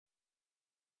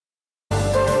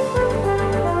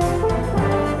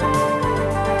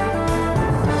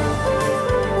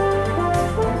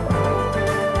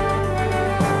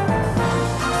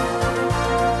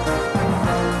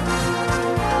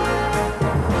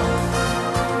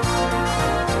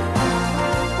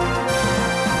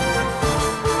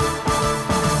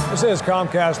This is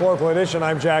Comcast Local Edition.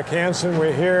 I'm Jack Hansen.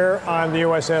 We're here on the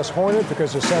USS Hornet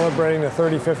because we're celebrating the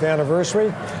 35th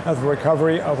anniversary of the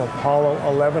recovery of Apollo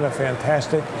 11, a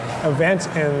fantastic event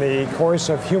in the course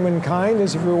of humankind,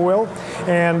 as you will.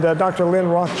 And Dr. Lynn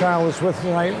Rothschild is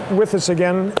with us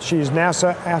again. She's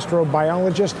NASA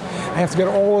astrobiologist. I have to get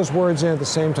all those words in at the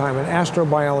same time. An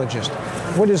astrobiologist.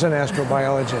 What is an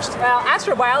astrobiologist? Well,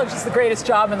 astrobiology is the greatest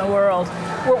job in the world.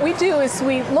 What we do is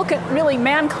we look at really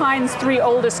mankind's three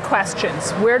oldest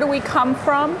questions. Where do we come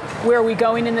from? Where are we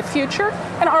going in the future?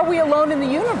 And are we alone in the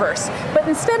universe? But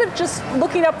instead of just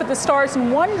looking up at the stars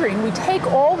and wondering, we take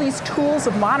all these tools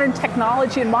of modern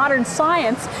technology and modern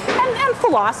science and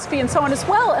philosophy and so on as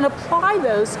well and apply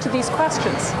those to these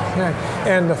questions. Yeah.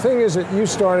 And the thing is that you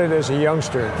started as a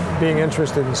youngster being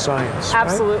interested in science.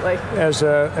 Absolutely. Right? As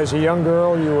a young girl,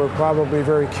 you were probably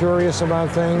very curious about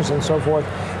things and so forth.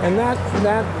 And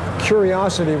that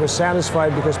curiosity was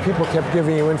satisfied because people kept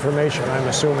giving you information, I'm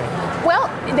assuming. Well,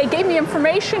 they gave me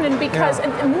information, and because,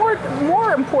 and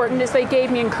more important is they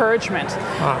gave me encouragement.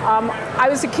 I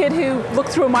was a kid who looked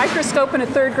through a microscope in a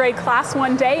third grade class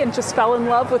one day and just fell in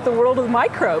love with the world of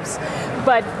microbes.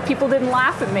 But people didn't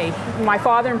laugh at me. My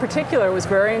father in particular was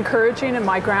very encouraging, and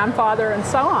my grandfather and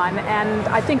so on. And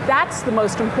I think that's the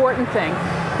most important thing,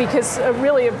 because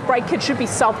really a bright kid should be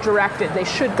self-directed. They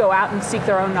should go out and seek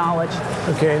their own knowledge.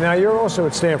 Okay, now you're also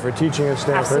at Stanford, teaching at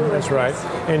Stanford. Absolutely. That's right.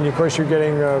 And of course you're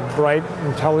getting bright,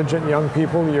 intelligent young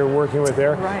people you're working with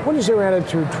there. Right. What is their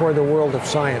attitude toward the world of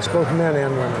science, both men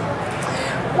and women?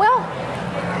 Well,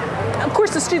 of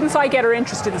course the students I get are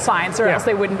interested in science, or else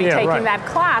they wouldn't be taking that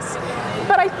class.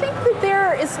 But I think that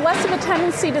there is less of a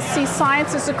tendency to see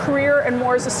science as a career and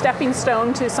more as a stepping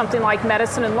stone to something like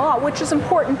medicine and law, which is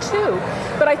important too.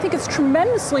 But I think it's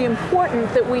tremendously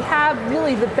important that we have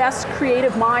really the best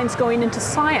creative minds going into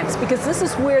science, because this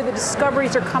is where the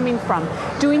discoveries are coming from,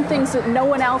 doing things that no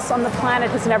one else on the planet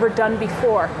has never done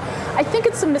before. I think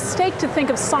it's a mistake to think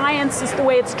of science as the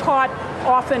way it's taught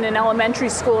often in elementary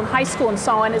school and high school and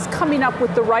so on, is coming up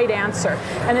with the right answer,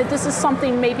 and that this is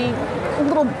something maybe a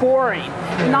little boring,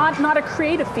 not a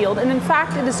creative field. And in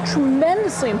fact, it is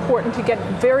tremendously important to get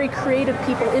very creative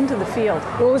people into the field.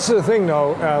 Well, this is the thing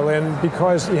though, Lynn,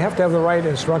 because you have to have the right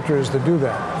instructors to do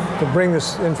that, to bring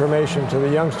this information to the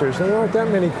youngsters. There aren't that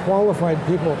many qualified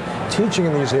people teaching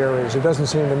in these areas, it doesn't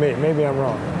seem to me. Maybe I'm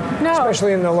wrong. No.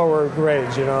 Especially in the lower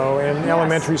grades, you know, in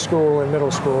elementary school and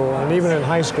middle school, and even in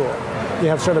high school. You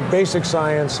have sort of basic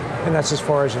science, and that's as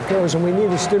far as it goes. And we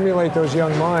need to stimulate those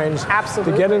young minds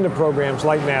to get into programs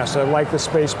like NASA, like the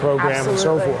space program, and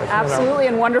so forth. Absolutely,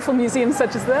 and wonderful museums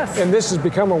such as this. And this has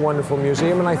become a wonderful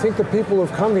museum, and I think the people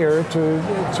who've come here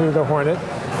to the Hornet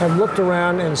have looked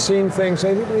around and seen things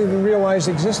they didn't even realize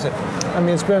existed. I mean,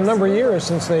 it's been a number of years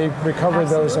since they recovered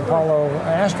those Apollo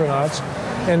astronauts.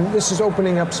 And this is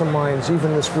opening up some minds,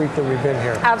 even this week that we've been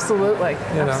here. Absolutely,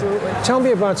 you know. Absolutely. Tell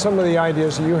me about some of the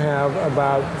ideas that you have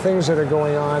about things that are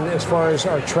going on as far as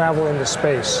our travel into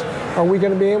space. Are we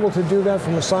going to be able to do that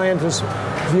from a scientist's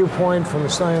viewpoint, from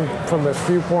the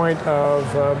viewpoint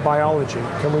of biology?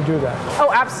 Can we do that?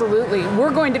 Oh, absolutely. We're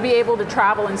going to be able to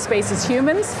travel in space as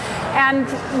humans, and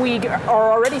we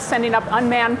are already sending up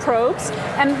unmanned probes.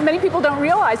 And many people don't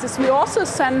realize this. We also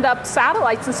send up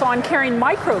satellites and so on carrying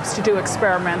microbes to do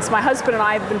experiments. My husband and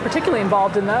I have been particularly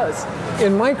involved in those.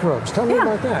 In microbes? Tell me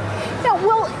about that. Yeah,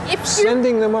 well, if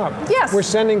sending them up. Yes. We're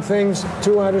sending things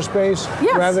to outer space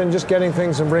rather than just getting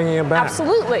things and bringing them back.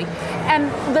 Absolutely.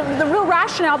 And the real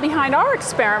rationale behind our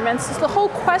experiments is the whole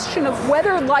question of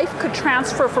whether life could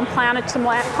transfer from planet to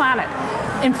planet.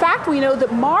 In fact, we know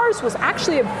that Mars was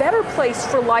actually a better place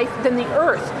for life than the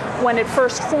Earth when it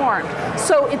first formed.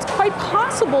 So it's quite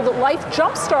possible that life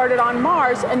jump-started on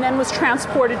Mars and then was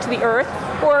transported to the Earth,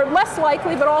 or less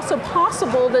likely, but also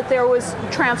possible that there was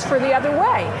transfer the other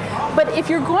way. But if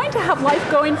you're going to have life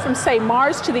going from, say,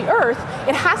 Mars to the Earth,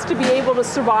 it has to be able to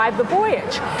survive the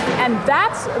voyage. And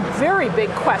that's a very big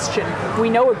question.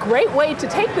 We know a great way to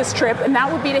take this trip, and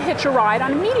that would be to hitch a ride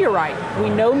on a meteorite. We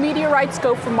know meteorites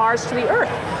go from Mars to the Earth.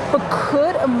 But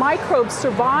could a microbe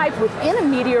survive within a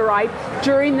meteorite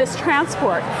during this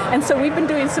transport? And so we've been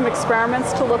doing some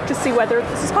experiments to look to see whether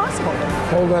this is possible.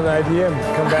 Hold on idea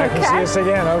and come back and see us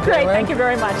again. Okay, great, Lynn? thank you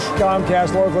very much.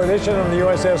 Comcast Local Edition on the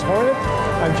USS Hornet.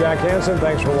 I'm Jack Hansen.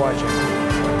 Thanks for watching.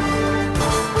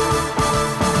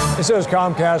 This is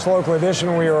Comcast Local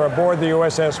Edition. We are aboard the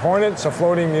USS Hornet. It's a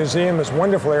floating museum, this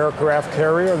wonderful aircraft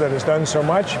carrier that has done so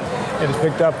much. It has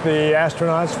picked up the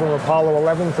astronauts from Apollo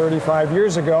 11 35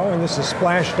 years ago, and this is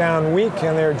Splashdown week,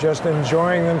 and they're just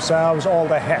enjoying themselves all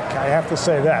the heck. I have to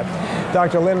say that.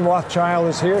 Dr. Lynn Rothschild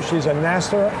is here. She's a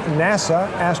NASA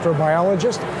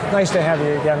astrobiologist. Nice to have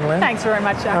you again, Lynn. Thanks very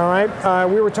much, Jack. All right.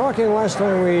 We were talking last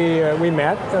time we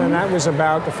met, and that was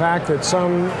about the fact that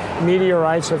some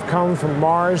meteorites have come from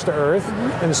Mars to Earth,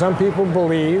 and some people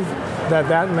believe that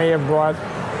that may have brought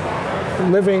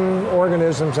living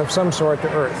organisms of some sort to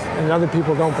Earth, and other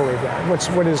people don't believe that.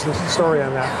 What is the story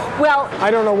on that? Well, I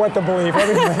don't know what to believe.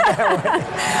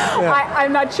 Yeah.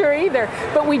 I'm not sure either.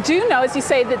 But we do know, as you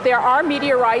say, that there are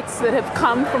meteorites that have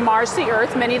come from Mars to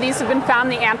Earth. Many of these have been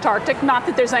found in the Antarctic. Not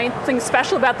that there's anything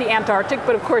special about the Antarctic,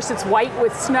 but of course it's white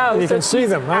with snow. You can see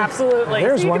them, right? Absolutely.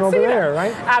 There's one over there,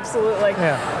 right? Absolutely.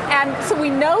 Yeah. And so we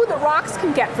know that rocks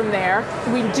can get from there.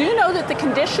 We do know that the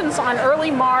conditions on early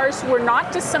Mars were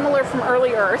not dissimilar from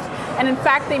early Earth. And in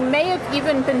fact, they may have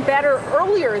even been better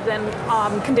earlier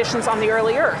than conditions on the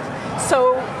early Earth.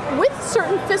 So with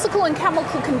certain physical and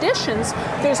chemical conditions,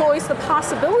 there's always the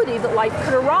possibility that life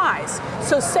could arise.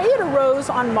 So say it arose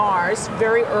on Mars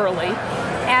very early,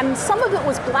 and some of it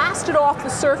was blasted off the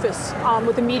surface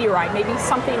with a meteorite. Maybe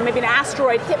an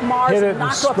asteroid hit Mars and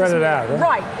knocked off this meteorite.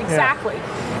 Right, exactly.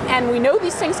 Yeah. And we know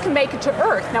these things can make it to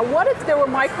Earth. Now, what if there were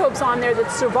microbes on there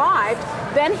that survived,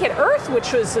 then hit Earth,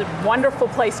 which was a wonderful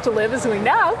place to live, as we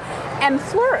know, and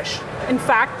flourish? In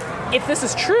fact, if this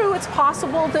is true, it's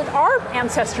possible that our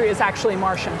ancestry is actually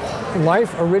Martian.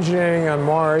 Life originating on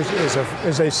Mars is,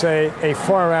 as they say, a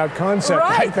far-out concept,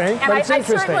 right. I think. And but it's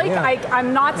interesting.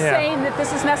 I'm not saying that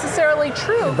this is necessarily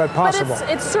true, but possible. But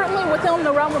it's certainly within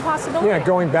the realm of possibility. Yeah,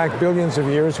 going back billions of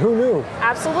years, who knew?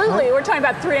 Absolutely. We're talking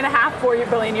about 3.5–4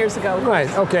 billion years ago. Right.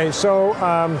 Okay. So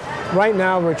right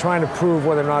now we're trying to prove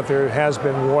whether or not there has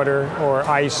been water or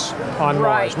ice on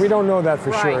Mars. We don't know that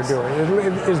for sure, do we?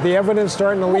 Is the evidence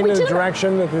starting to lean in the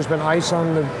direction that there's been ice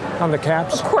on the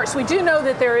caps? Of course, we do know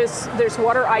that there's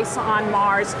water ice on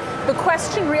Mars. The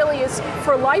question really is,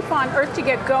 for life on Earth to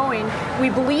get going, we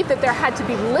believe that there had to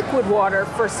be liquid water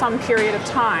for some period of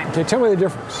time. Okay, tell me the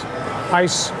difference.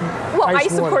 Ice. Well,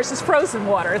 ice of course, is frozen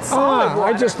water. It's solid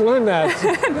water. I just learned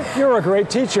that. You're a great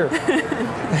teacher.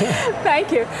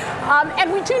 Thank you.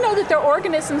 And we do know that there are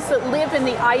organisms that live in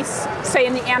the ice, say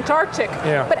in the Antarctic,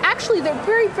 but actually they're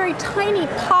very, very tiny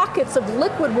pockets of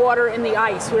liquid water in the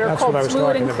ice. They're called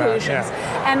fluid inclusions.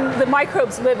 And the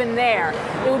microbes live in there.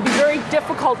 It would be very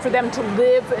difficult for them to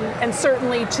live and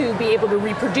certainly to be able to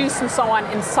reproduce and so on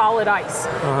in solid ice.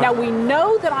 Now we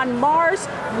know that on Mars,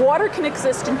 water can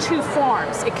exist in two forms.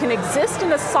 It can exist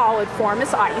in a solid form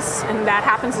as ice, and that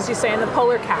happens, as you say, in the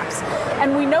polar caps.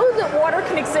 And we know that water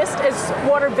can exist as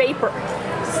water vapor,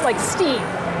 it's like steam.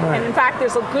 Right. And in fact,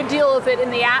 there's a good deal of it in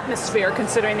the atmosphere,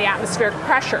 considering the atmospheric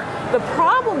pressure. The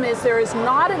problem is there is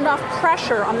not enough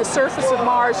pressure on the surface of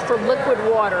Mars for liquid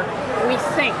water, we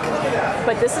think.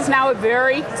 But this is now a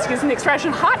very, excuse me the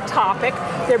expression, hot topic.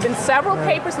 There have been several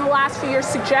papers in the last few years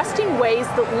suggesting ways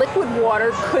that liquid water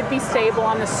could be stable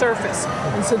on the surface.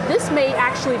 And so this may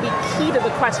actually be key to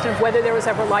the question of whether there was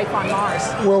ever life on Mars.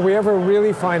 Will we ever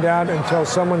really find out until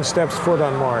someone steps foot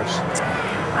on Mars?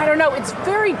 I don't know. It's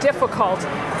very difficult.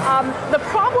 The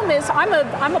problem is I'm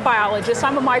a biologist,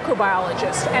 I'm a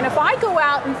microbiologist, and if I go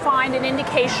out and find an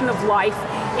indication of life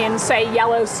in, say,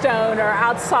 Yellowstone or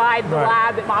outside the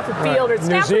lab at Moffett Field or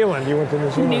Stanford. New Zealand, you went to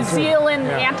New Zealand. New Zealand,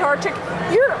 Antarctic,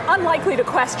 you're unlikely to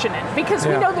question it because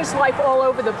we know there's life all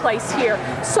over the place here.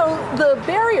 So the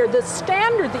barrier, the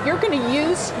standard that you're going to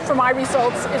use for my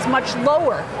results is much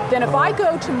lower than if I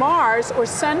go to Mars or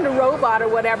send a robot or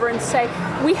whatever and say,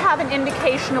 we have an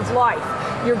indication of life.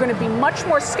 You're going to be much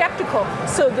more skeptical.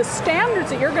 So the standards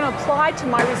that you're going to apply to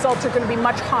my results are going to be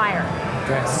much higher.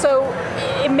 Okay. So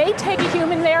it may take a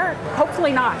human there,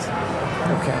 hopefully not.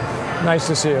 Okay. Nice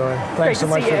to see you, Lynn. Thanks so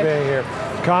much for being here.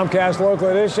 Comcast Local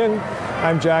Edition.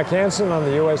 I'm Jack Hansen on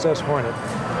the USS Hornet.